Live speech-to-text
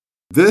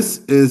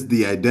This is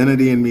the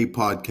Identity-n-Me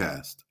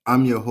podcast.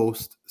 I'm your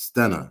host,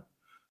 Stenna.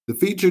 The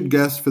featured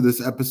guest for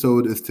this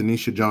episode is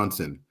Tanisha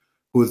Johnson,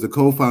 who is the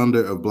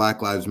co-founder of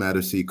Black Lives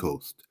Matter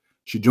Seacoast.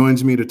 She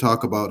joins me to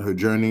talk about her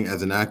journey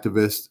as an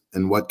activist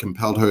and what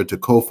compelled her to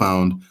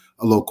co-found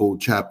a local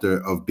chapter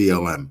of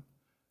BLM.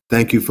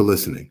 Thank you for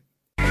listening.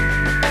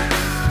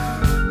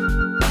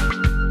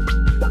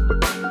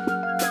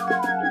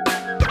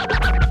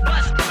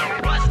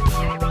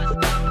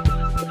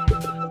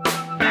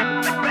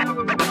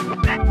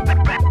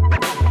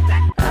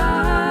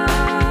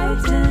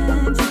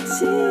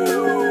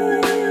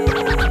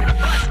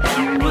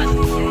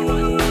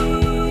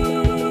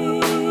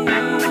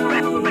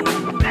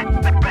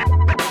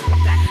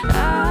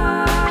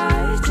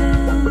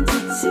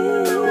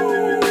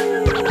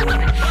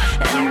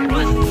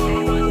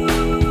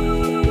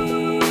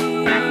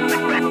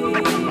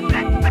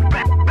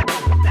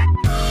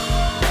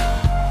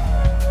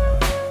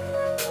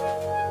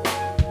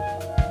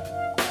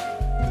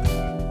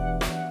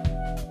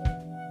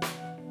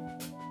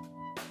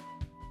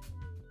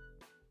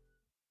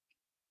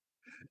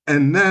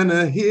 And then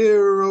a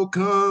hero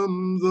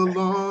comes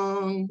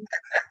along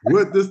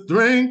with the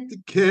strength to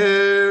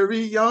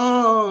carry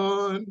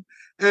on,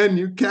 and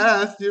you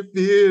cast your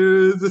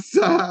fears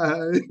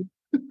aside.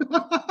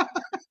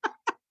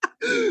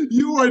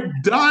 You are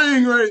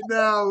dying right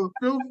now.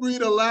 Feel free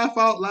to laugh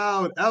out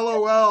loud.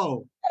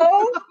 LOL.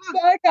 Oh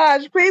my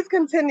gosh, please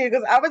continue,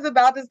 because I was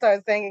about to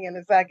start singing in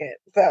a second.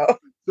 So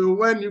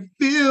when you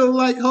feel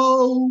like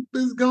hope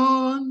is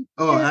gone.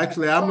 Oh,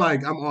 actually, I'm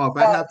off.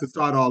 I have to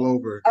start all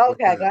over.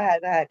 Okay, go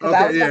ahead.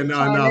 Okay, yeah,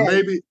 no.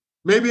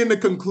 Maybe in the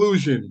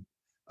conclusion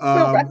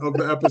of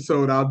the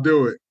episode, I'll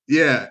do it.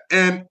 Yeah,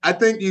 and I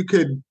think you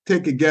could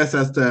take a guess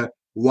as to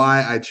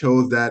why I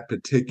chose that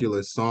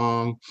particular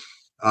song.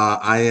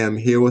 I am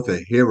here with a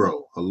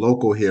hero, a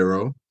local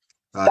hero,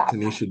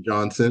 Tanisha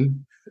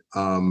Johnson,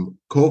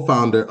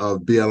 co-founder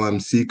of BLM-n-Me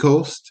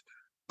Seacoast.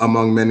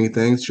 Among many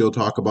things, she'll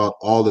talk about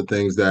all the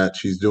things that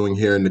she's doing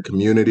here in the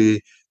community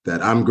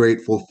that I'm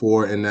grateful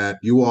for and that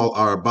you all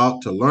are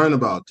about to learn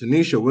about.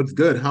 Tanisha, what's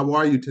good? How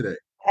are you today?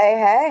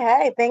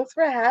 Hey. Thanks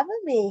for having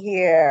me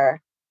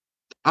here.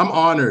 I'm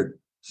honored.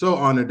 So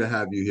honored to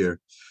have you here.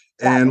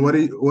 And what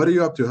are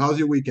you up to? How's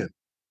your weekend?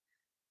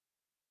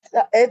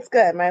 It's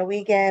good. My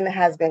weekend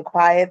has been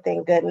quiet,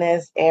 thank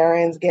goodness.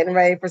 Errands, getting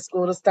ready for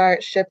school to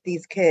start, ship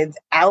these kids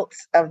out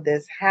of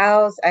this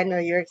house. I know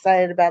you're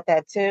excited about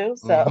that too.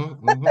 So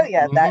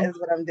that is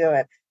what I'm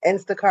doing.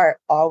 Instacart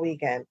all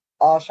weekend,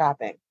 all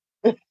shopping.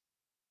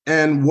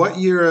 And what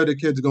year are the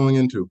kids going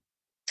into?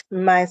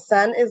 My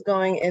son is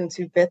going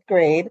into 5th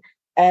grade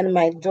and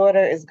my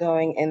daughter is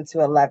going into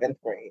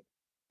 11th grade.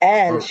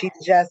 And she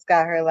just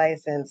got her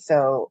license.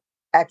 So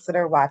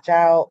Exeter, watch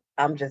out.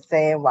 I'm just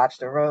saying, watch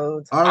the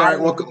roads. All right,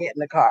 get in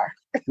the car.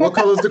 What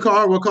color's the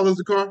car?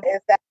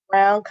 It's that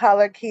brown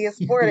color Kia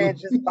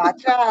Sportage. Just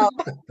watch out.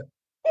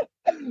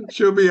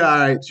 She'll be all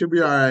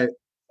right.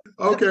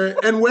 Okay.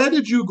 And where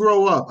did you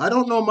grow up? I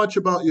don't know much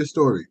about your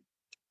story.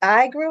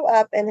 I grew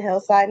up in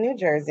Hillside, New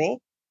Jersey.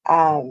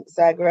 So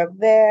I grew up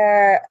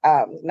there,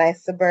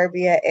 nice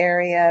suburbia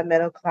area,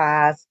 middle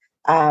class,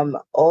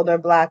 older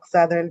Black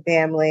Southern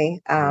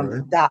family,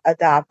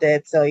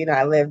 adopted. So,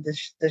 I lived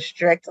the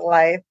strict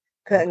life,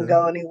 couldn't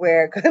go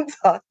anywhere, couldn't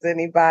talk to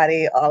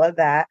anybody, all of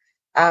that.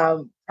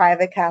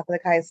 Private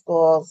Catholic high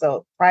school.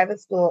 So private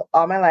school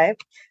all my life,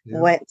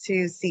 went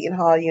to Seton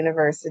Hall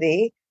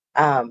University.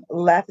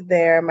 Left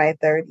there my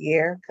 3rd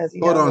year because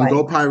hold on,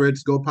 go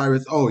Pirates.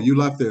 Oh, you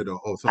left there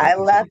though. Oh, sorry. I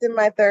left in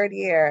my 3rd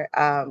year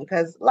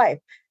because life,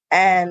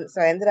 and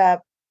so I ended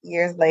up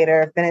years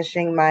later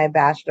finishing my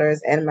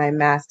bachelor's and my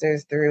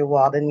master's through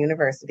Walden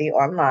University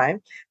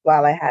online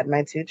while I had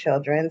my 2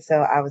 children.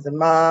 So I was a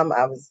mom.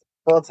 I was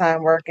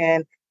full-time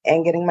working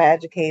and getting my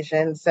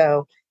education.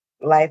 So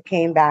life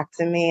came back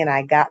to me, and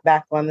I got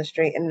back on the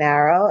straight and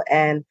narrow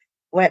and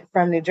went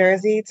from New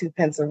Jersey to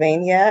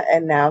Pennsylvania,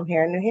 and now I'm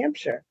here in New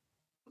Hampshire.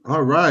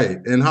 All right.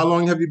 And how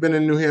long have you been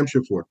in New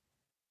Hampshire for?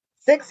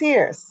 6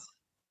 years.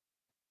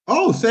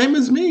 Oh, same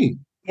as me.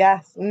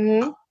 Yes.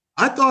 Mm-hmm.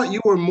 I thought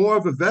you were more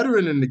of a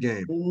veteran in the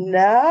game.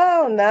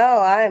 No,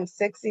 I am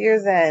 6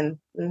 years in.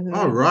 Mm-hmm.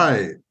 All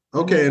right.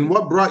 Okay. And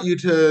what brought you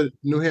to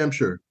New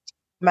Hampshire?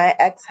 My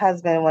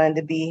ex-husband wanted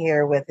to be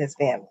here with his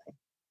family.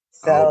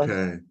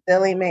 So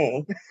silly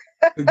me.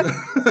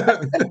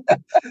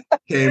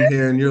 Came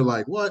here and you're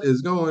like, what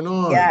is going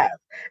on? Yeah.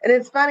 And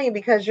it's funny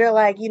because you're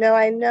like,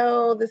 I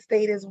know the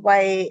state is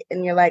white,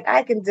 and you're like,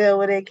 I can deal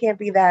with it. Can't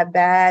be that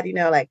bad.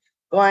 Like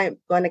going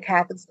to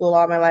Catholic school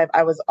all my life,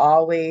 I was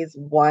always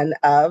one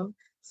of.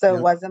 So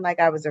it wasn't like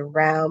I was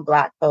around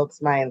Black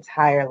folks my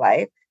entire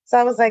life. So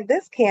I was like,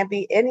 this can't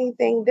be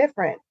anything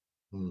different.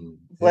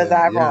 Was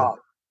I wrong?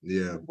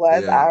 Yeah.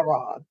 Was I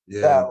wrong?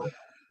 Yeah. So,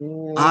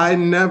 I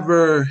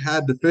never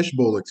had the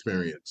fishbowl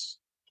experience.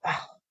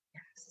 Oh,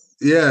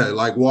 Yeah,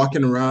 like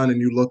walking around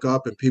and you look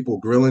up and people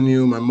grilling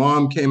you. My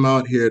mom came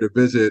out here to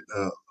visit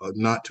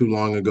not too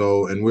long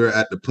ago, and we were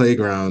at the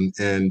playground,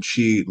 and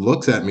she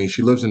looks at me.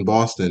 She lives in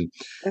Boston,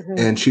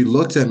 and she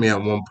looked at me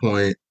at one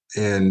point,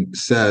 and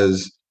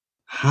says,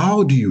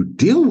 how do you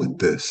deal with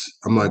this?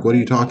 I'm like, what are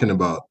you talking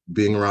about?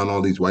 Being around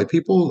all these white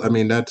people? I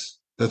mean, that's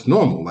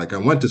normal. Like I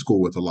went to school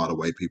with a lot of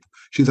white people.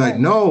 She's like,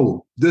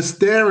 no, the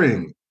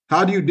staring.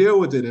 How do you deal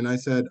with it? And I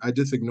said, I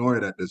just ignore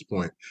it at this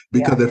point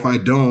because if I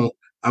don't,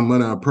 I'm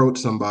gonna approach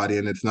somebody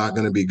and it's not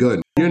gonna be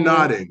good. You're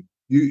nodding.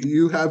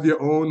 You have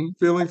your own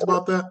feelings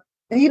about that?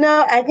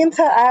 I can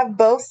tell I have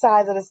both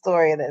sides of the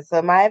story of this.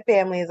 So my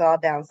family is all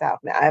down south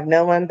now. I have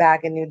no one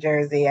back in New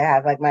Jersey. I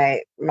have like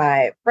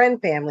my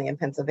friend family in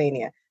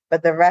Pennsylvania,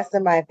 but the rest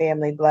of my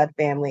family, blood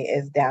family,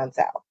 is down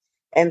south.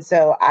 And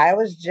so I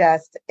was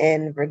just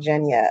in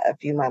Virginia a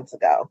few months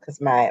ago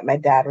because my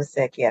dad was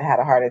sick. He had had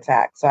a heart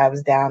attack. So I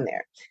was down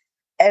there.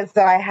 And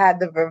so I had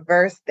the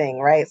reverse thing,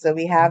 right? So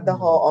we have the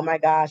whole, oh my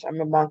gosh, I'm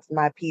amongst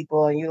my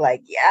people. And you're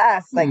like,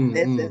 yes, like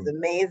this is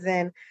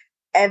amazing.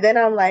 And then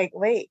I'm like,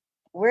 wait,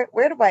 where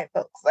the white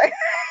folks? Like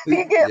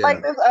you get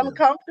like this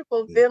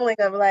uncomfortable feeling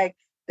of like,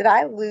 did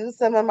I lose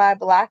some of my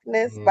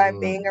blackness by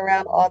being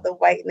around all the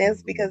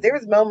whiteness? Because there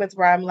was moments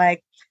where I'm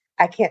like,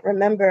 I can't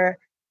remember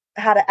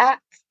how to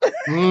act. I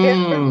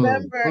can't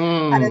remember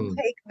how to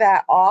take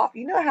that off.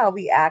 You know how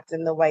we act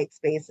in the white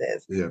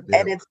spaces.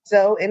 And it's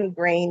so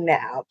ingrained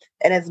now.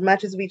 And as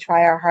much as we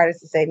try our hardest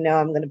to say, no,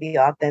 I'm going to be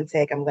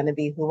authentic, I'm going to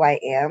be who I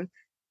am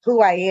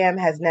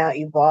has now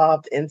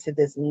evolved into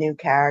this new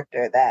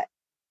character that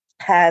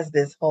has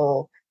this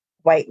whole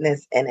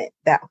whiteness in it,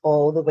 that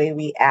whole the way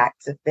we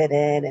act to fit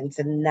in and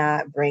to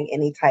not bring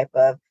any type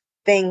of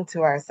thing to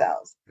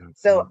ourselves.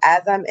 So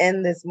as I'm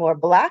in this more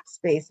black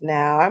space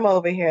now, I'm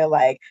over here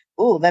like,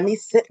 ooh, let me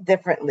sit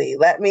differently.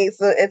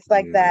 So it's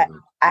like that.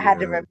 I had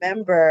to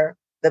remember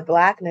the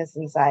blackness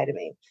inside of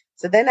me.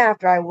 So then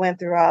after I went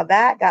through all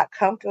that, got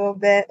comfortable a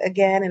bit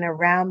again and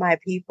around my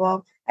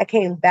people, I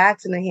came back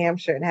to New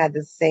Hampshire and had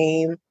the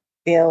same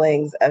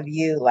feelings of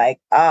you like,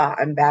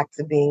 I'm back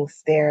to being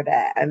stared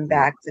at. I'm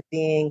back to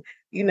being,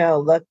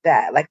 looked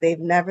at like they've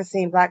never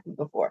seen black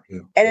people before.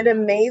 And it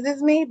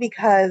amazes me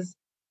because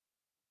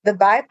the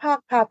BIPOC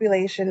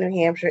population in New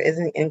Hampshire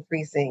isn't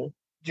increasing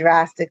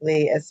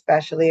drastically,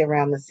 especially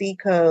around the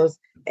Seacoast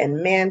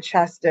and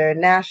Manchester,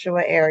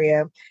 Nashua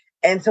area.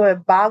 And so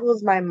it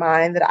boggles my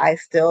mind that I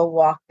still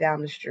walk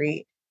down the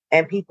street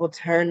and people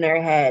turn their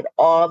head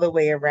all the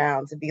way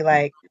around to be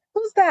like,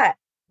 who's that?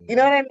 You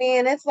know what I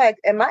mean? It's like,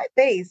 and my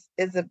face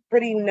is a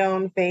pretty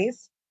known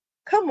face.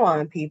 Come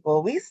on,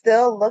 people. We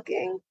still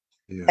looking.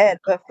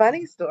 But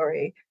funny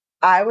story,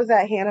 I was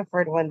at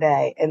Hannaford one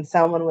day and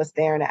someone was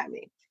staring at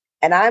me.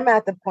 And I'm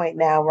at the point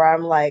now where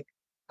I'm like,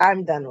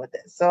 I'm done with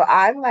this. So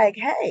I'm like,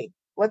 hey,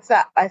 what's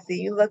up? I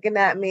see you looking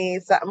at me,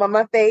 something on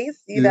my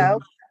face,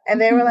 And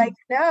they were like,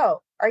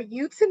 no, are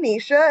you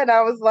Tanisha? And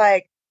I was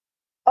like,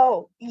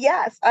 oh,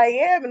 yes, I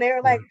am. And they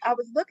were like, I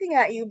was looking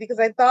at you because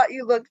I thought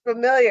you looked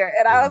familiar.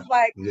 And I was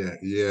like, yeah.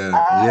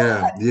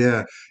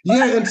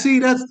 And see,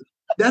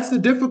 that's the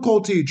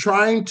difficulty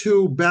trying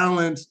to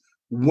balance.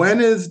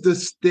 When is the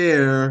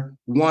stare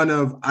one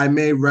of I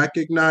may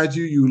recognize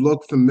you, you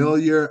look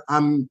familiar,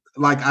 I'm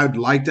like I'd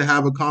like to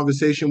have a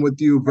conversation with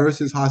you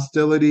versus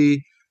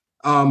hostility,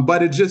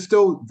 but it's just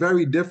still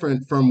very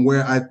different from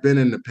where I've been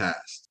in the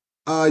past.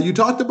 You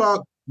talked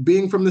about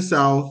being from the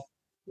South,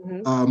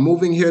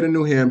 moving here to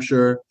New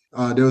Hampshire.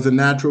 There was a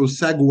natural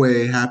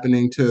segue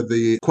happening to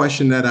the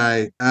question that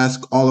I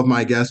ask all of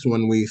my guests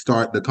when we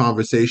start the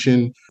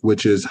conversation,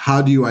 which is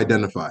how do you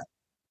identify?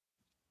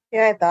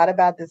 Yeah, I thought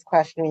about this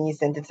question when you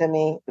sent it to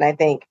me. And I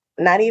think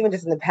not even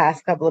just in the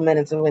past couple of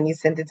minutes, but when you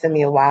sent it to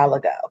me a while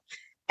ago.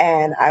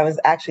 And I was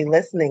actually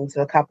listening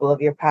to a couple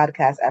of your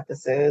podcast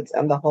episodes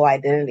on the whole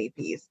identity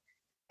piece.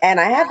 And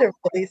I had to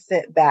really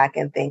sit back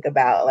and think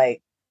about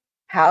like,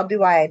 how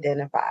do I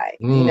identify?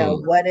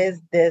 What is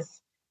this?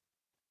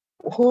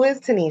 Who is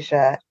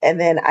Tanisha?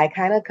 And then I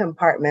kind of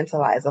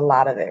compartmentalize a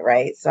lot of it,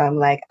 right? So I'm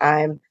like,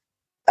 I'm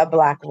a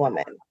Black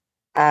woman.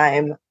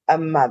 I'm a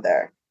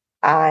mother.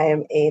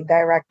 I'm a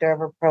director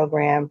of a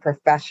program,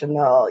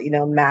 professional,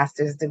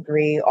 master's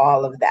degree,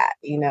 all of that,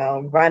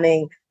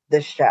 running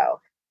the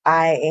show.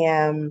 I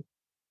am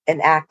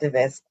an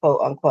activist, quote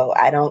unquote.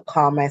 I don't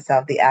call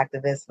myself the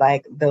activist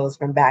like those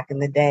from back in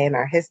the day in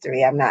our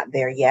history. I'm not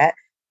there yet,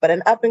 but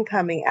an up and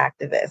coming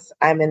activist.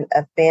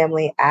 A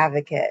family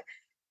advocate.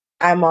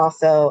 I'm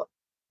also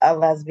a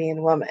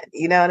lesbian woman,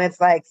 and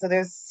it's like, so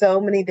there's so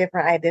many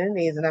different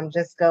identities. And I'm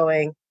just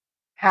going,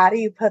 how do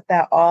you put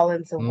that all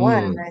into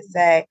one? And I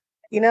say,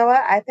 you know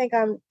what? I think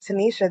I'm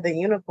Tanisha the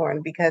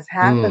unicorn because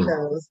half of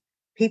those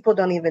people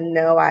don't even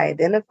know I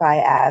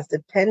identify as,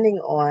 depending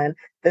on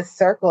the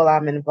circle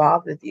I'm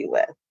involved with you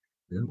with.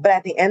 But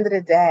at the end of the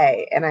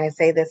day, and I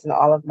say this in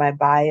all of my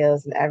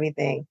bios and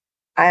everything,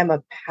 I am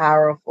a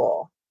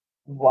powerful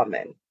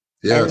woman.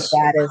 And Yes.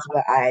 that is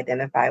what I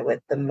identify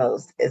with the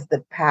most is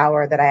the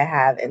power that I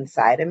have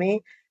inside of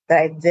me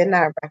that I did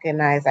not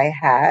recognize I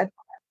had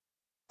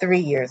 3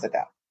 years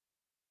ago,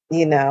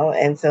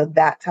 And so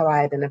that's how I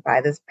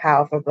identify this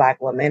powerful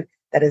Black woman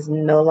that is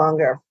no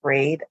longer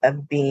afraid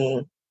of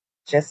being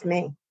just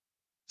me.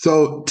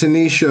 So,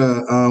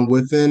 Tanisha,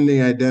 within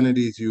the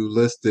identities you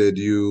listed,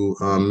 you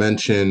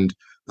mentioned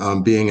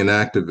being an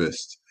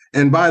activist.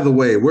 And by the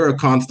way, we're a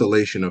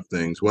constellation of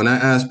things. When I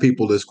ask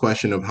people this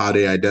question of how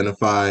they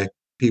identify,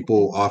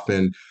 people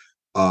often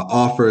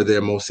offer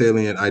their most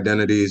salient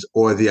identities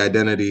or the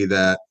identity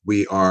that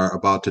we are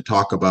about to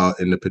talk about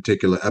in the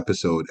particular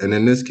episode. And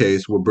in this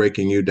case, we're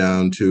breaking you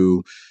down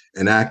to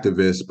an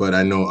activist, but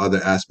I know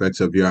other aspects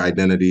of your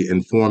identity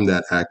inform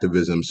that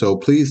activism. So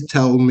please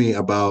tell me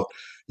about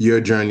your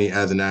journey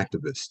as an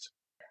activist.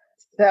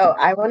 So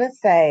I want to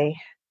say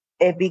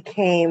it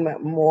became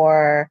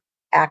more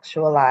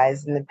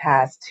actualized in the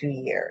past 2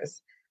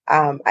 years.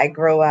 I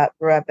grew up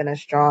in a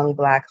strong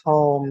Black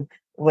home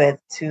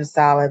with two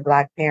solid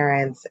Black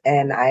parents,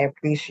 and I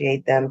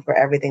appreciate them for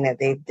everything that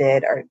they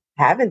did or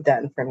haven't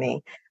done for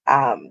me.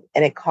 And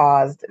it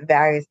caused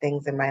various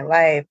things in my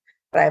life,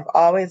 but I've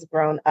always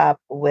grown up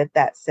with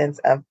that sense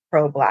of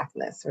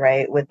pro-Blackness,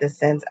 right? With the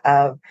sense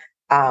of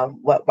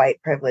what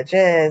white privilege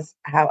is,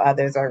 how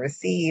others are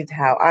received,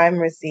 how I'm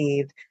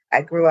received.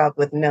 I grew up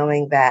with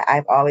knowing that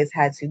I've always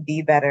had to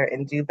be better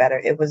and do better.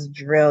 It was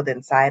drilled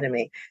inside of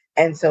me.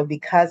 And so,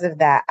 because of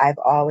that, I've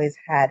always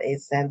had a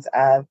sense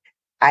of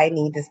I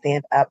need to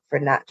stand up for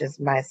not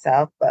just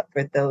myself, but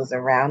for those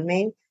around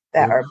me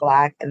that Yeah. are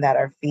Black and that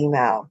are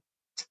female.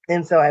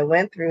 And so I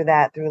went through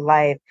that through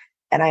life,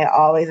 and I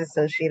always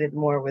associated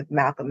more with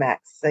Malcolm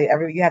X. So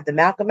you have the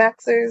Malcolm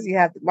Xers, you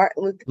have the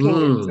Martin Luther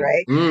Kings, Mm,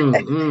 right? mm,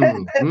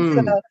 mm, And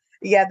mm. so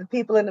you have the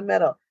people in the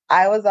middle.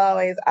 I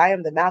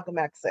am the Malcolm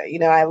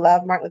Xer. I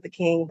love Martin Luther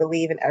King,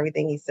 believe in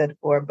everything he stood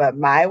for, but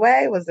my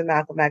way was the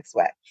Malcolm X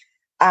way.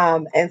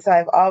 And so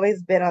I've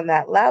always been on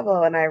that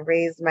level, and I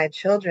raised my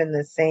children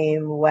the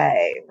same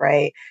way,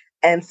 right?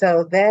 And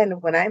so then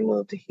when I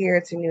moved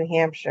here to New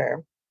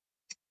Hampshire,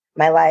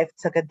 my life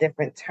took a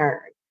different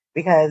turn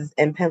because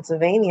in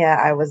Pennsylvania,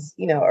 I was,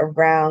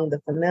 around the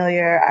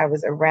familiar. I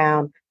was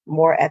around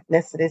more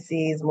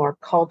ethnicities, more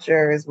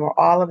cultures, more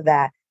all of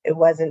that. It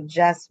wasn't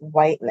just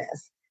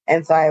whiteness.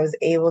 And so I was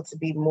able to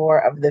be more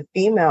of the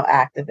female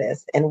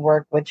activist and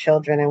work with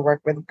children and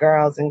work with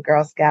girls and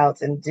Girl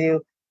Scouts and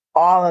do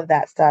all of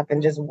that stuff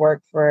and just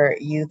work for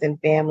youth and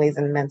families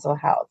and mental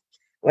health.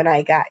 When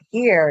I got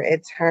here,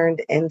 it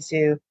turned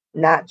into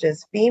not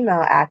just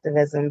female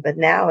activism, but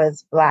now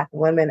it's Black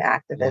women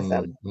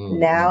activism. Mm, mm,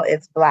 Now mm.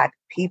 it's Black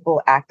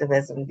people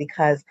activism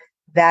because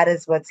that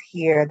is what's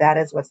here. That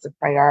is what's the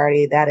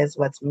priority. That is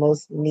what's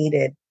most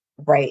needed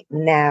right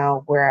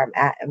now where I'm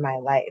at in my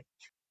life.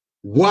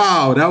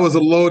 Wow, that was a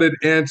loaded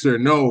answer.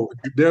 No,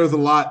 there was a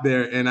lot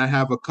there, and I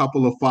have a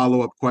couple of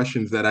follow-up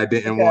questions that I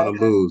didn't want Okay.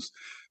 to lose.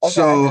 Okay.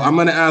 So I'm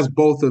going to ask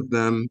both of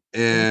them,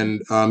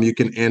 Mm-hmm. and you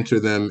can answer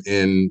them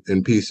in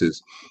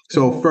pieces.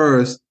 So Mm-hmm.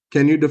 first,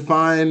 can you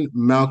define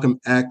Malcolm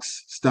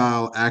X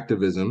style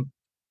activism?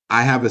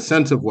 I have a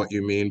sense of what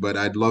you mean, but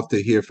I'd love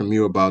to hear from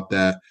you about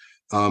that.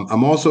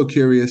 I'm also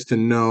curious to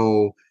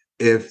know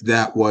if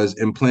that was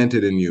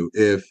implanted in you,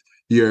 if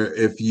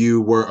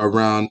you were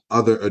around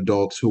other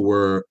adults who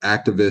were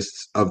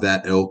activists of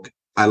that ilk.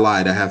 I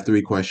lied. I have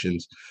three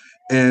questions.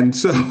 And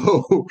so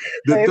the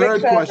Let me make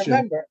third sure I question,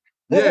 remember.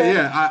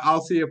 yeah,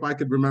 I'll see if I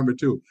could remember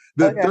too.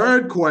 The Okay.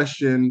 third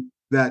question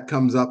that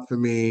comes up for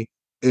me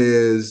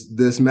is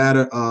this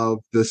matter of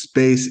the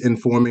space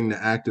informing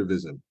the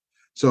activism.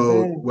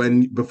 So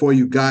Mm, before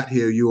you got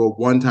here, you were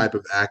one type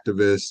of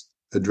activist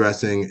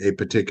addressing a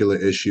particular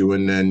issue,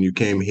 and then you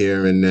came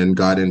here and then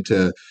got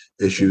into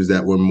issues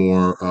that were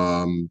more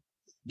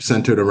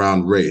centered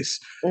around race.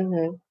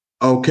 mm-hmm.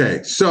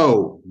 Okay,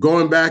 so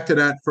going back to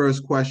that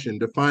first question,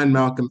 define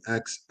Malcolm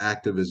X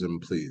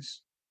activism,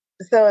 please.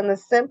 So, in the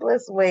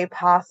simplest way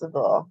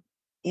possible,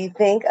 you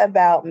think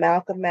about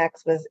Malcolm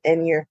X was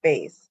in your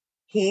face.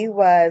 He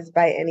was,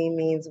 by any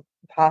means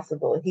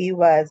possible,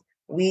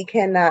 we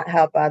cannot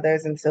help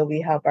others until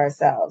we help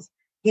ourselves.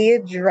 He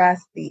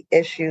addressed the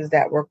issues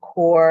that were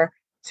core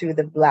to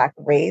the Black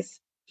race.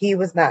 He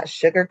was not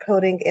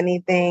sugarcoating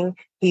anything.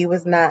 He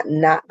was not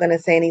going to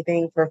say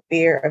anything for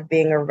fear of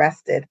being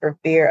arrested, for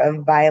fear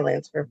of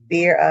violence, for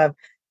fear of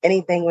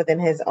anything within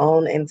his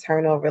own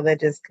internal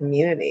religious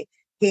community.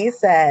 He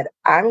said,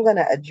 I'm going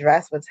to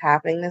address what's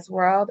happening in this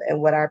world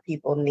and what our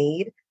people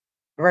need,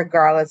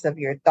 regardless of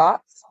your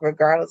thoughts,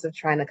 regardless of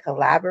trying to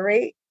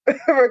collaborate,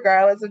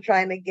 regardless of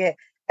trying to get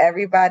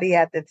everybody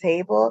at the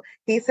table.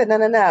 He said, no,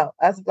 no, no.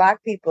 Us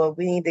Black people,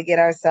 we need to get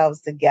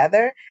ourselves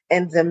together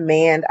and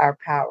demand our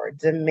power,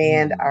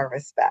 demand Mm, our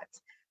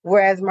respect.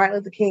 Whereas Martin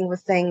Luther King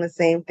was saying the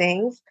same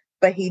things,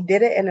 but he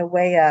did it in a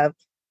way of,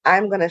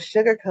 I'm going to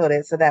sugarcoat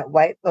it so that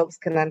white folks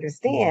can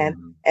understand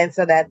mm, and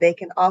so that they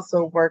can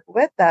also work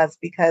with us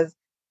because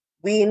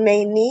we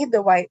may need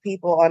the white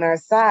people on our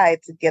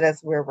side to get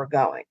us where we're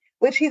going,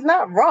 which he's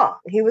not wrong.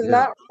 He was yeah,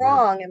 not yeah.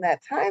 wrong in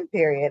that time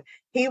period.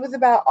 He was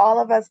about all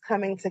of us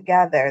coming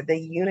together, the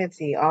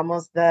unity,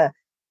 almost I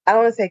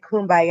don't want to say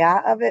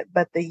kumbaya of it,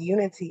 but the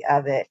unity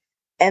of it.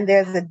 And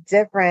there's a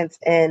difference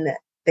in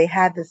they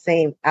had the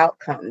same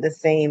outcome, the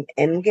same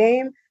end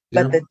game,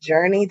 but Yeah. the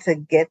journey to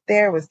get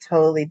there was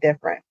totally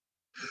different.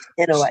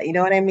 in a way. You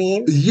know what I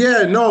mean?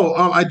 Yeah, no,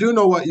 I do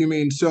know what you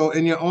mean. So,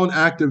 in your own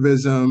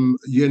activism,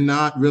 you're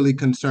not really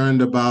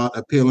concerned about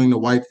appealing to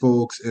white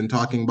folks and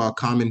talking about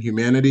common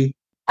humanity.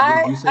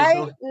 Would you say I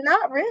so?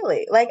 not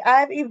really. Like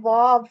I've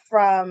evolved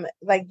from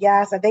like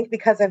yes, I think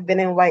because I've been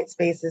in white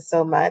spaces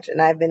so much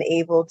and I've been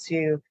able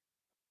to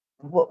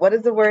what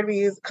is the word we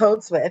use?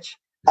 Code switch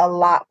a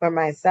lot for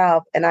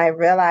myself. And I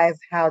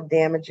realized how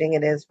damaging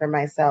it is for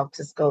myself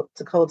to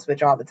code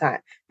switch all the time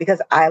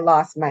because I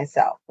lost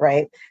myself,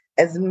 right?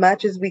 As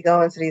much as we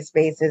go into these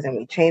spaces and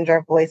we change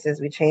our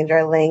voices, we change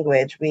our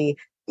language, we,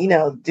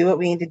 do what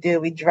we need to do,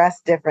 we dress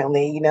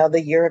differently,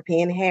 the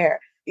European hair,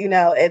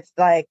 it's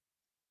like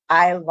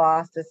I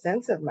lost a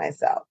sense of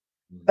myself.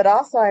 But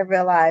also, I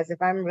realized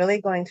if I'm really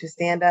going to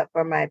stand up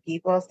for my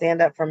people,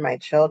 stand up for my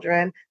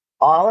children,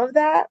 all of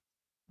that,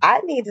 I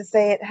need to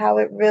say it how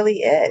it really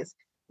is.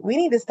 We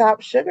need to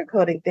stop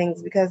sugarcoating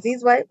things because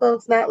these white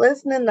folks not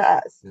listening to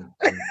us. Yeah,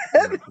 yeah,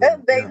 yeah, yeah,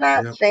 They yeah,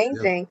 not yeah, yeah.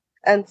 changing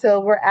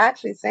until we're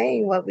actually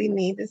saying what we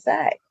need to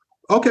say.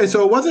 Okay,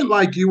 so it wasn't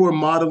like you were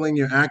modeling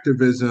your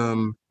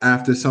activism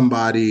after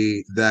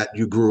somebody that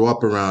you grew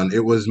up around.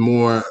 It was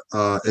more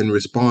in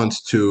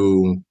response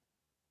to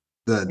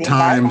the The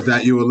times environment.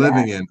 that you were Yeah,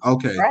 living in.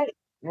 Okay. right,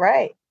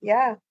 right.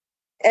 Yeah.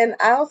 And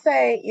I'll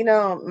say,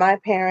 my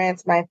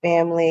parents, my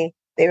family,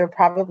 they were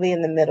probably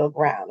in the middle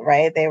ground,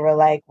 right? They were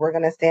like, we're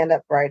going to stand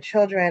up for our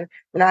children.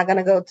 We're not going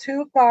to go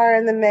too far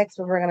in the mix,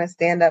 but we're going to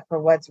stand up for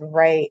what's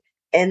right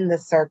in the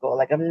circle.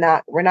 Like,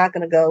 we're not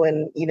going to go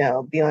and,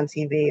 be on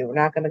TV. We're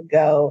not going to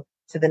go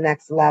to the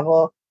next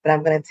level, but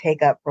I'm going to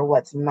take up for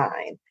what's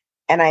mine.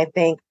 And I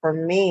think for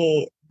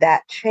me,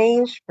 that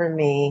changed for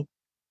me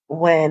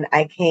when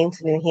I came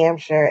to New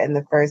Hampshire and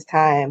the first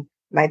time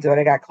my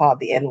daughter got called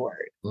the N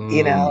word,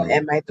 Mm,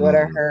 and my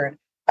daughter mm, heard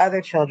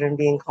other children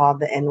being called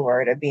the N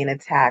word or being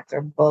attacked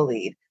or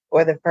bullied,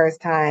 or the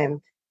first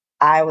time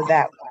I was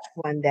at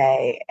work one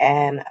day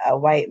and a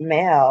white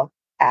male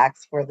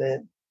asked for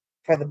the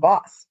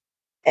boss.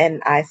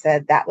 And I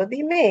said, that would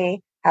be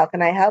me. How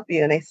can I help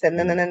you? And they said,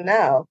 no, no, mm. no,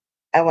 no.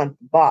 I want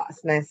the boss.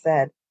 And I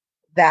said,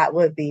 that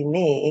would be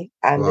me.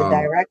 I'm the Wow.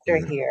 director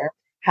Yeah. here.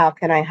 How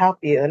can I help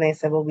you? And they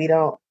said,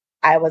 well,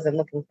 I wasn't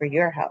looking for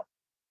your help.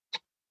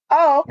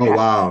 Oh, Oh, okay.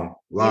 wow.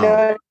 You know Wow.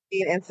 what I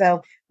mean? And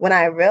so when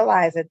I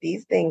realized that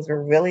these things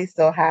were really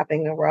still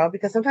happening in the world,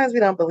 because sometimes we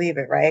don't believe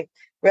it, right?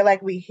 We're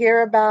like, we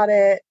hear about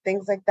it,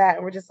 things like that,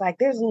 and we're just like,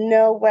 there's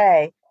no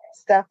way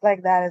stuff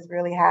like that is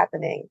really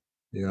happening.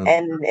 Yeah.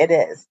 And it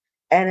is.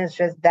 And it's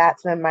just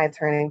that's when my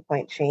turning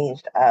point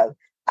changed of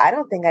I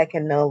don't think I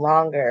can no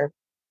longer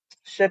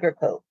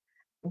sugarcoat.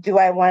 Do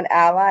I want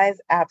allies?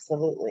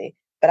 Absolutely.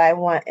 But I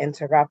want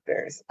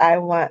interrupters. I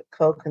want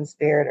co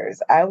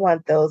conspirators. I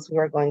want those who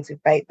are going to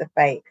fight the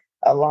fight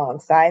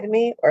alongside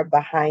me or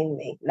behind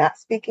me, not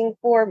speaking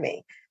for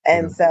me. Yeah.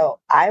 And so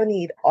I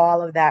need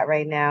all of that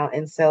right now.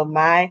 And so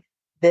my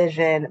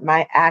vision,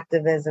 my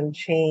activism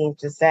changed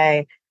to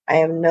say, I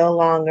am no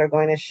longer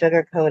going to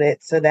sugarcoat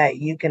it so that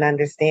you can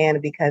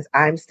understand because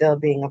I'm still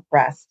being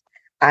oppressed.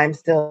 I'm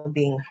still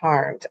being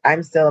harmed.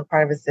 I'm still a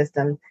part of a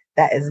system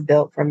that is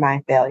built from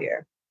my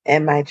failure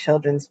and my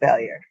children's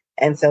failure.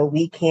 And so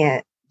we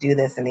can't do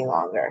this any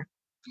longer.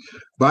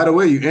 By the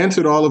way, you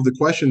answered all of the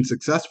questions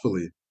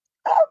successfully.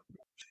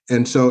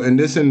 And so, in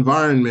this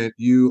environment,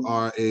 you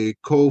are a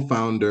co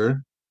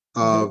founder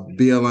Mhm. of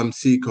BLM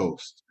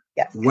Seacoast.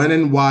 Yes. When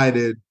and why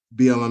did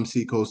BLM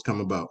Seacoast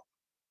come about?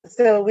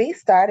 So we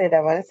started,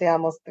 I want to say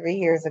almost 3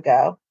 years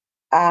ago.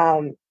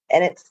 And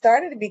it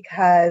started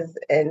because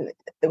and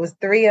it was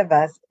three of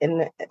us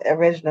in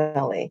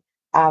originally.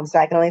 So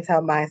I can only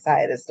tell my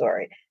side of the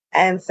story.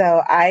 And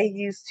so I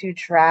used to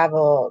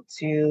travel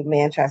to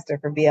Manchester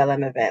for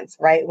BLM events,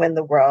 right when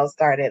the world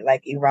started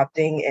like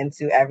erupting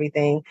into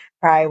everything.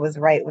 Probably was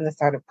right when the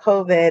start of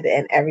COVID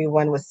and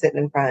everyone was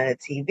sitting in front of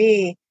the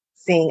TV,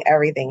 seeing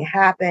everything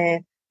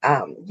happen.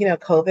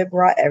 COVID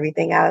brought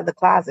everything out of the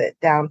closet,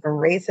 down from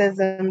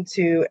racism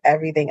to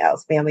everything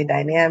else, family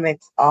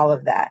dynamics, all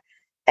of that.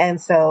 And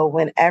so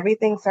when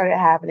everything started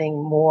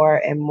happening more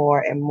and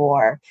more and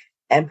more,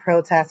 and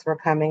protests were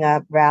coming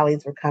up,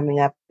 rallies were coming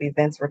up,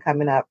 events were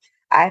coming up,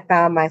 I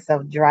found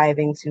myself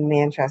driving to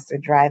Manchester,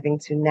 driving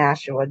to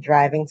Nashua,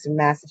 driving to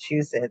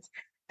Massachusetts.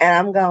 And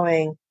I'm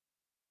going,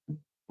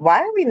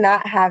 why are we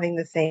not having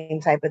the same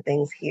type of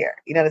things here?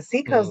 The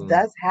Seacoast Mm,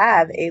 does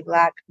have mhm. a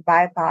Black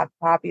BIPOC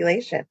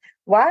population.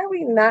 Why are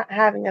we not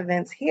having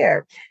events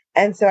here?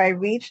 And so I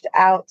reached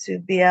out to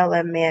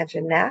BLM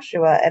Mansion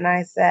Nashua and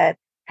I said,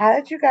 how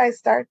did you guys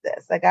start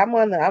this? Like I'm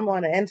on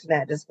the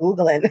internet just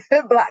Googling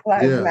Black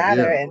Lives Yeah,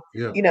 Matter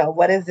yeah, and yeah.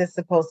 what is this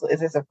supposed to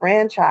is this a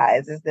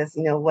franchise? Is this,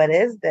 what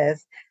is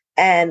this?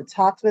 And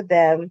talked with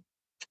them.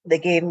 They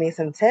gave me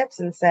some tips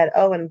and said,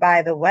 oh, and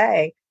by the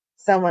way,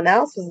 someone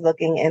else was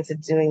looking into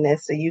doing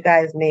this. So you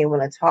guys may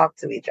want to talk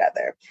to each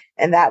other.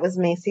 And that was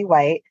Macy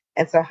White.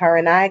 And so her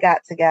and I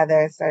got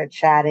together and started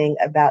chatting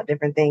about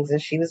different things.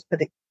 And she was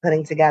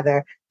putting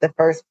together the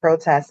first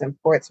protest in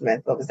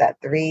Portsmouth. What was that?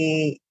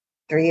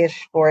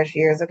 3-ish, 4-ish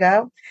years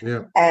ago.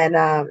 Yeah.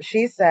 And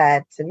she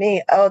said to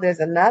me, oh, there's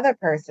another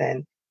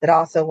person that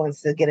also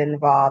wants to get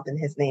involved, and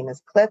his name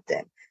is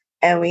Clifton.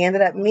 And we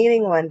ended up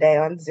meeting one day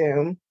on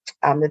Zoom,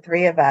 the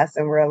three of us,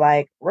 and we're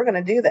like, we're going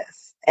to do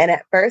this. And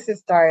at first, it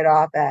started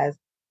off as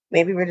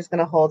maybe we're just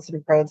going to hold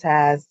some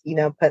protests,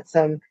 put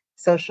some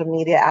social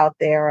media out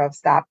there of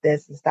stop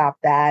this and stop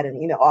that,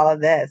 and all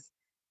of this.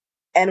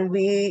 And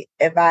we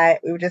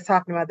were just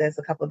talking about this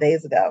a couple of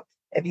days ago.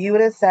 If you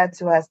would have said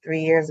to us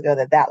 3 years ago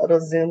that little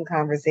Zoom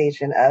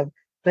conversation of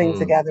putting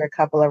together a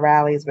couple of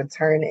rallies would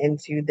turn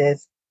into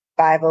this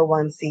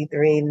 501c3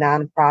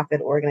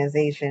 nonprofit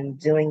organization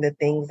doing the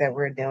things that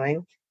we're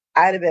doing,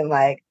 I'd have been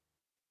like,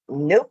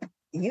 nope,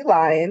 you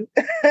lying.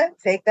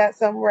 Take that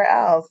somewhere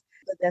else.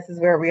 But this is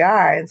where we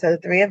are. And so the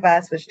three of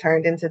us, which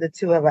turned into the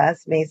two of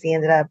us, Macy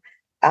ended up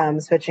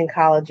switching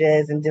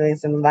colleges and doing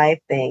some life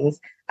things.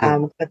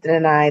 Clifton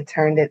and I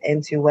turned it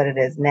into what it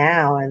is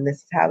now. And this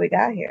is how we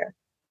got here.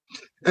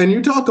 And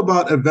you talk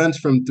about events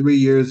from 3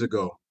 years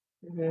ago.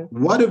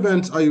 Mm-hmm. What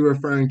events are you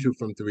referring to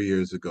from 3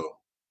 years ago?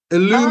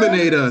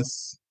 Illuminate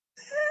us.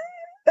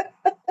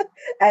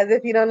 As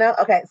if you don't know.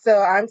 Okay,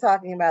 so I'm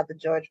talking about the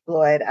George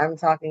Floyd. I'm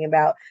talking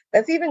about,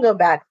 let's even go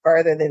back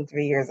further than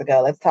 3 years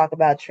ago. Let's talk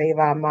about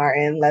Trayvon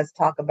Martin. Let's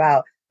talk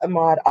about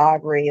Ahmaud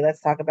Arbery.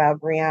 Let's talk about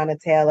Breonna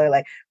Taylor.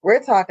 Like,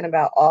 we're talking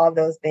about all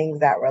those things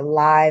that were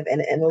live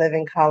and in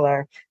living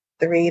color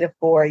 3 to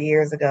 4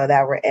 years ago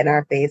that were in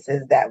our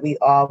faces, that we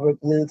all were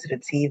glued to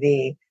the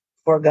TV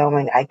for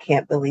going, I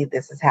can't believe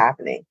this is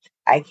happening.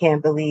 I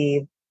can't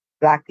believe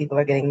Black people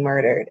are getting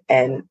murdered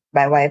and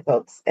by white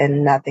folks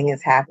and nothing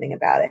is happening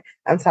about it.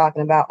 I'm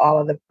talking about all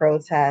of the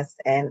protests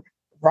and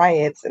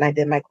riots, and I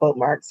did my quote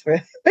marks for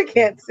I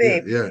can't see,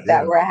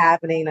 that were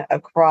happening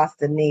across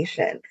the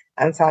nation.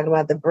 I'm talking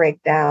about the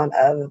breakdown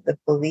of the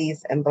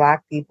police and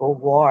Black people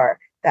war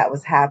that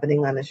was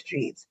happening on the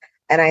streets.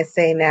 And I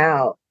say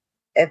now,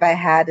 if I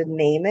had to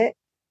name it,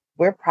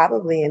 we're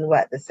probably in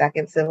the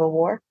second Civil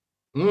War,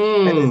 or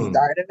the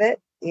start of it.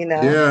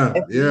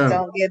 If things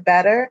don't get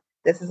better,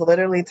 this is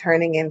literally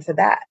turning into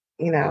that,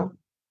 Yeah.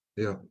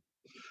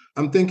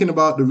 I'm thinking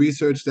about the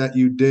research that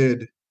you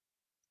did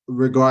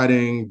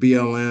regarding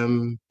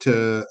BLM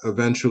to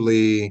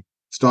eventually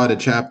start a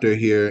chapter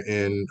here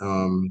in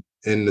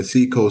the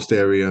Seacoast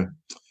area.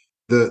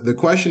 The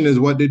question is,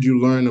 what did you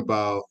learn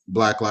about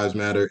Black Lives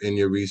Matter in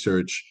your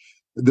research?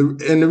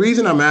 And the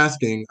reason I'm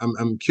asking,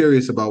 I'm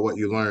curious about what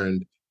you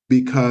learned,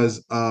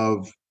 because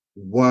of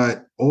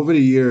what over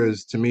the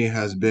years to me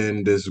has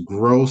been this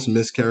gross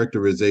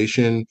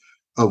mischaracterization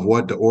of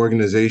what the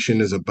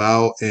organization is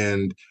about.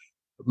 And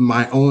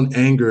my own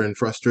anger and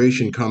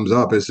frustration comes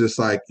up. It's just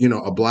like,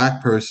 a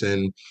Black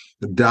person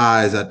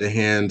dies at the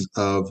hands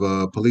of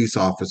a police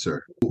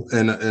officer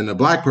and a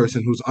Black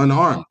person who's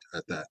unarmed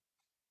at that.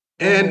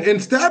 And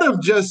instead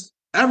of just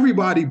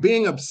everybody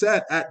being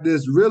upset at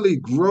this really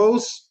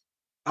gross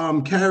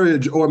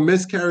carriage or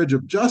miscarriage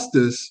of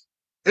justice,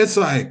 it's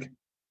like,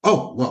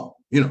 oh, well,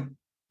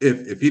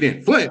 if he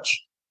didn't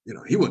flinch,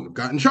 he wouldn't have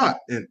gotten shot.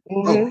 And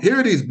oh, here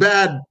are these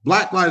bad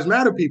Black Lives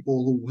Matter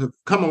people who have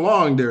come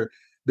along.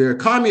 They're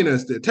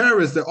communists, they're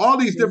terrorists, they're all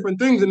these different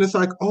things. And it's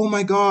like, oh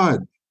my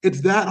God,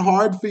 it's that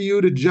hard for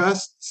you to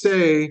just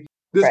say,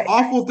 this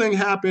awful thing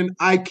happened,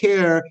 I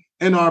care,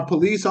 and our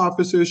police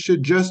officers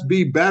should just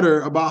be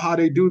better about how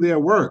they do their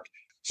work.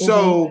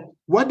 So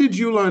what did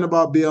you learn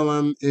about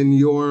BLM in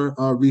your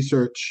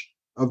research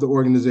of the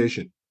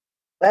organization?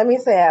 Let me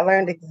say, I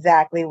learned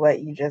exactly what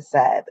you just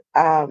said.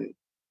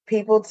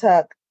 People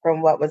took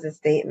from what was a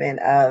statement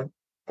of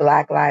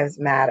Black Lives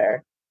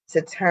Matter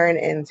to turn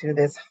into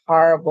this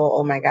horrible,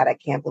 oh my God, I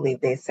can't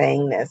believe they're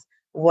saying this.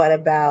 What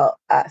about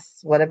us?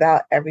 What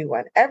about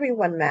everyone?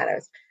 Everyone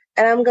matters.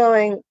 And I'm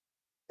going,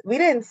 we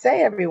didn't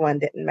say everyone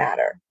didn't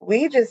matter.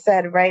 We just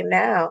said right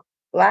now,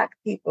 Black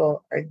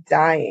people are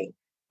dying.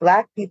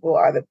 Black people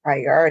are the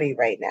priority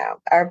right now.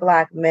 Our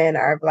Black men,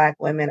 our Black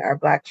women, our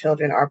Black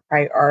children are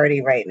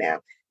priority right now,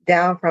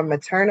 down from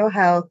maternal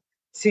health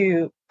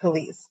to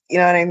police. You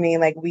know what I mean?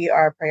 Like, we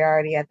are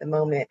priority at the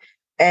moment.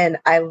 And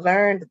I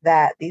learned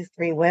that these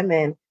three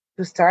women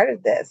who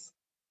started this,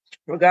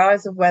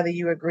 regardless of whether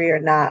you agree or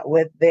not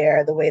with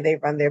the way they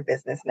run their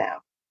business now,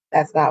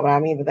 that's not what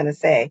I'm even going to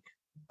say.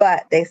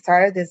 But they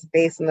started this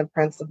based on the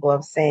principle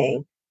of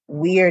saying,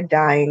 we are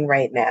dying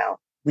right now.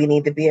 We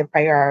need to be a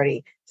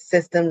priority.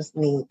 Systems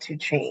need to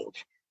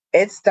change.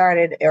 It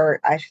started,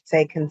 or I should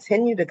say,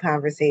 continued a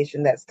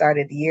conversation that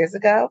started years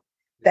ago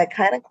that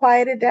kind of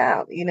quieted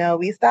down.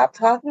 We stopped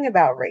talking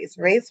about race.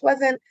 Race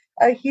wasn't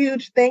a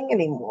huge thing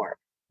anymore.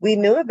 We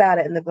knew about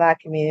it in the Black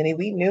community.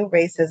 We knew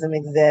racism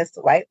exists.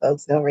 White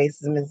folks know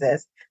racism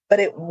exists, but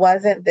it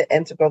wasn't the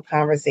integral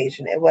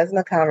conversation. It wasn't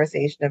a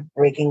conversation of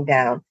breaking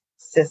down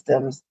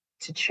systems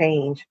to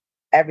change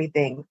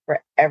everything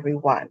for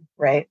everyone,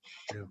 right?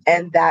 Yeah.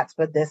 And that's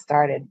what this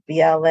started.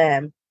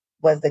 BLM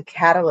was the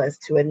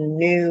catalyst to a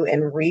new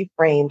and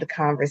reframed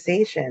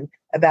conversation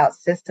about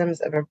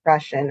systems of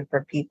oppression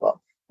for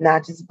people,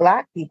 not just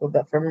Black people,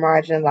 but for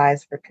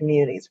marginalized, for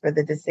communities, for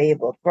the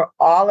disabled, for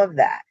all of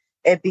that.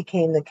 it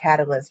became the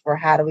catalyst for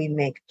how do we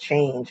make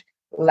change,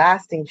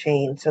 lasting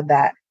change, so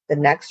that the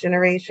next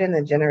generation,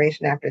 the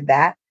generation after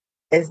that,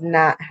 is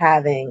not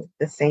having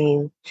the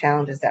same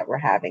challenges that we're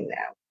having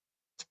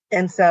now.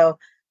 And so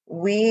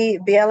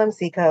BLM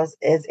Seacoast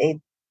is a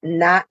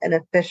not an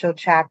official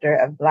chapter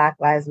of Black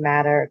Lives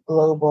Matter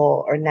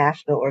global or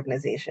national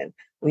organization.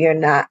 We are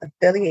not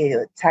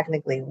affiliated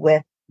technically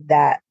with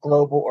that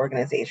global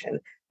organization.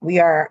 We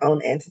are our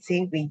own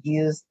entity. We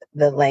use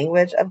the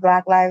language of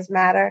Black Lives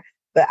Matter,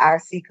 but our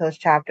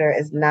Seacoast chapter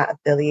is not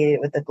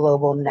affiliated with the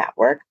global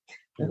network.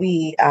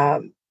 We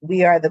are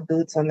the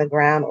boots on the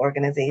ground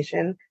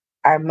organization.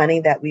 Our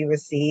money that we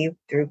receive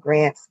through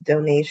grants,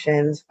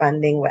 donations,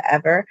 funding,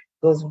 whatever,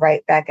 goes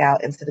right back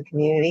out into the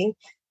community.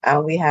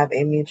 We have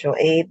a mutual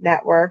aid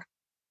network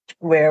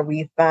where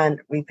we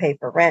pay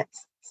for rent,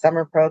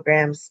 summer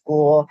programs,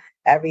 school,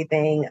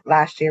 everything.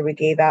 Last year, we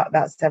gave out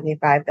about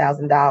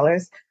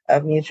 $75,000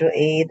 of mutual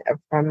aid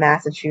from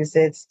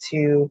Massachusetts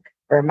to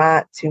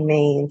Vermont to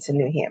Maine to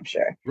New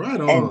Hampshire. Right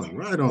on,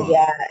 right on.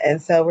 Yeah.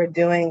 And so we're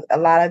doing a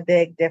lot of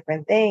big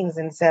different things.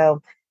 And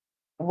so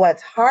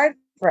what's hard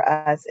for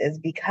us is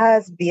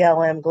because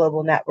BLM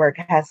Global Network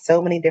has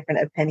so many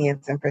different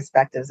opinions and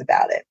perspectives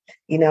about it,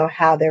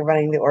 how they're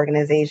running the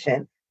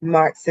organization,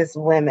 Marxist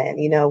women,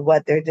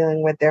 what they're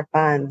doing with their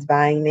funds,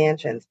 buying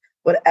mansions,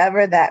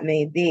 whatever that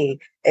may be,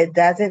 it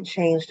doesn't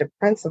change the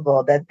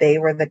principle that they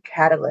were the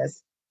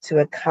catalyst to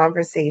a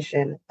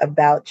conversation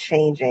about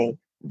changing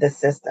the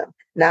system,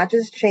 not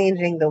just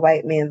changing the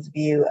white man's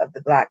view of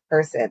the Black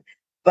person,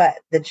 but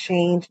the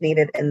change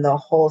needed in the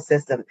whole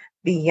system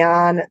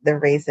beyond the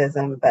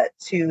racism, but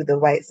to the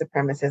white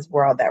supremacist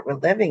world that we're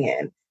living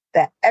in,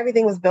 that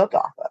everything was built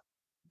off of,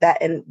 that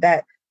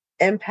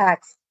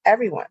impacts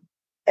everyone.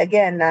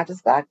 Again, not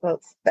just Black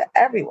folks, but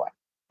everyone.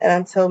 And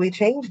until we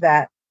change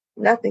that,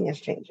 nothing is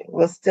changing.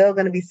 We're still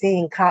going to be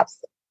seeing cops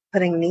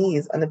putting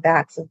knees on the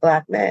backs of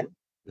Black men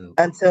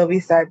until we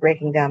start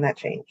breaking down that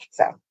change.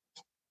 So.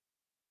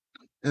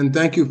 And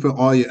thank you for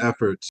all your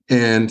efforts.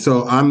 And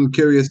so I'm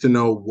curious to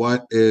know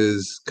what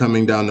is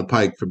coming down the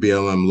pike for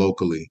BLM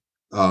locally,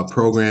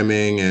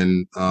 programming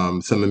and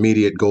some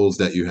immediate goals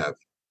that you have.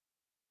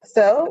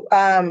 So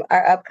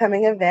our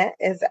upcoming event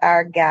is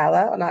our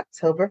gala on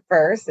October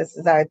 1st. This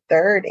is our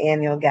third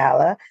annual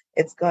gala.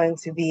 It's going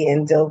to be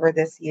in Dover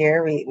this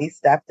year. We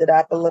stepped it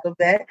up a little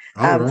bit.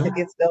 Right.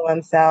 Tickets go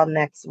on sale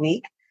next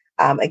week.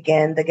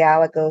 Again, the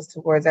gala goes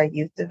towards our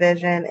youth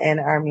division and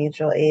our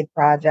mutual aid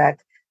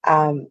project.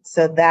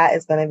 So that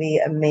is going to be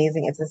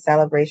amazing. It's a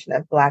celebration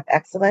of Black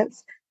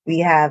excellence. We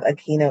have a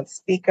keynote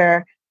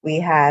speaker.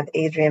 We have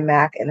Adrienne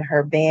Mack and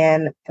her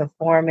band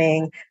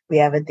performing. We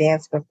have a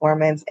dance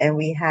performance, and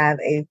we have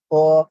a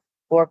full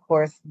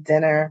 4-course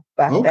dinner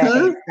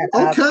buffet.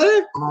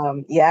 Okay.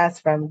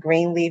 Yes, from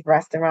Greenleaf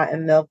Restaurant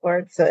in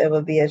Milford. So it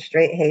will be a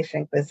straight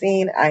Haitian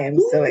cuisine. I am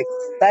so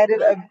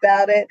excited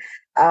about it.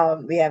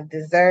 We have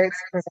desserts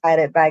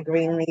provided by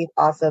Greenleaf,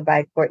 also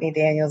by Courtney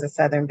Daniels, a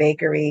Southern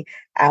Bakery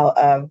out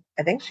of,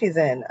 I think she's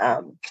in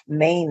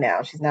Maine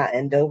now. She's not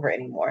in Dover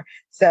anymore.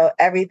 So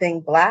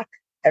everything Black.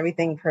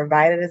 Everything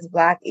provided is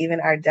Black. Even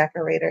our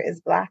decorator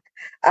is Black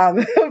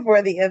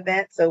for the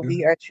event. So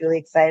we are truly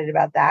excited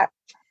about that.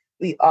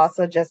 We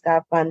also just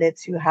got funded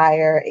to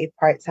hire a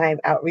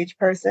part-time outreach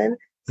person.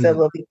 So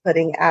we'll be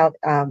putting out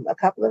a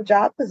couple of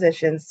job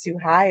positions to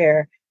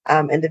hire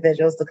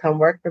individuals to come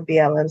work for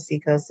BLM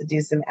Seacoast to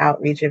do some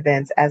outreach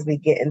events as we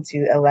get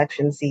into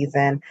election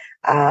season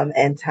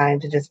and time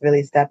to just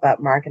really step up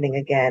marketing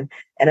again.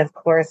 And of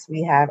course,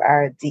 we have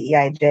our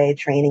DEIJ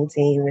training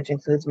team, which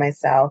includes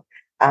myself,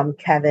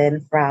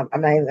 Kevin from, I'm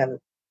not even going to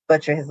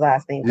butcher his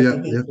last name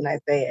because he hates when I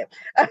say it.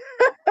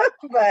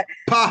 but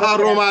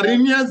Pájaro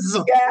Marinas.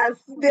 Yes,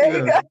 there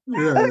you go.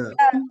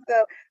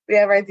 So we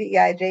have our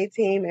DEIJ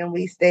team, and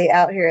we stay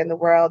out here in the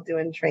world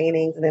doing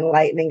trainings and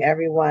enlightening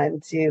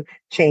everyone to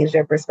change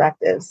their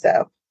perspectives.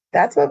 So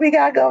that's what we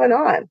got going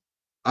on.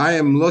 I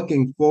am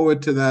looking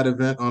forward to that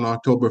event on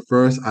October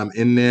 1st. I'm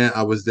in there.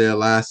 I was there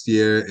last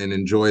year and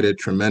enjoyed it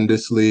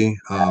tremendously.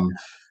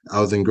 I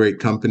was in great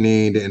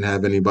company, didn't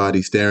have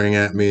anybody staring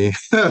at me.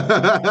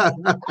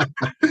 It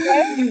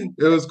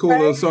was cool.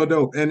 It was so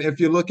dope. And if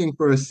you're looking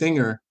for a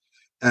singer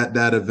at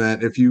that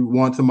event, if you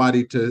want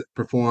somebody to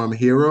perform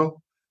Hero,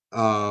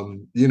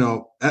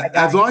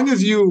 as long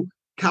as you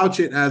couch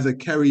it as a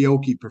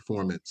karaoke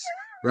performance,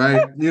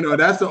 right?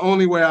 That's the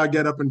only way I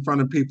get up in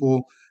front of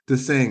people to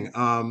sing.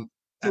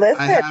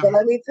 Listen, but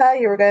let me tell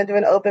you, we're going to do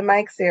an open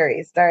mic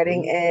series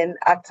starting in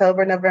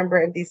October,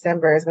 November, and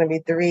December. It's going to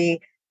be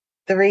three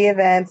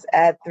events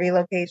at 3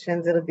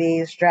 locations. It'll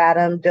be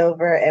Stratham,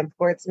 Dover, and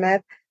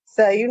Portsmouth.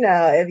 So,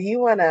 if you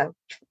want to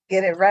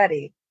get it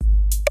ready.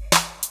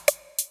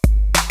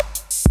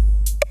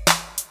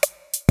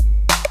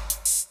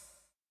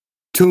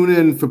 Tune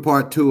in for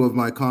part 2 of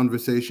my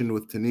conversation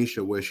with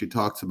Tanisha, where she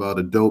talks about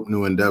a dope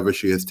new endeavor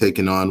she has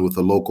taken on with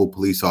a local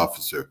police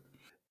officer.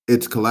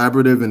 It's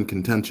collaborative and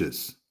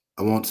contentious.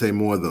 I won't say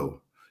more,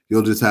 though.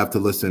 You'll just have to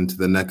listen to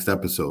the next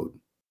episode.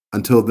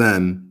 Until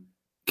then,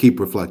 keep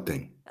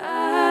reflecting.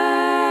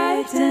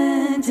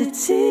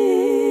 identity.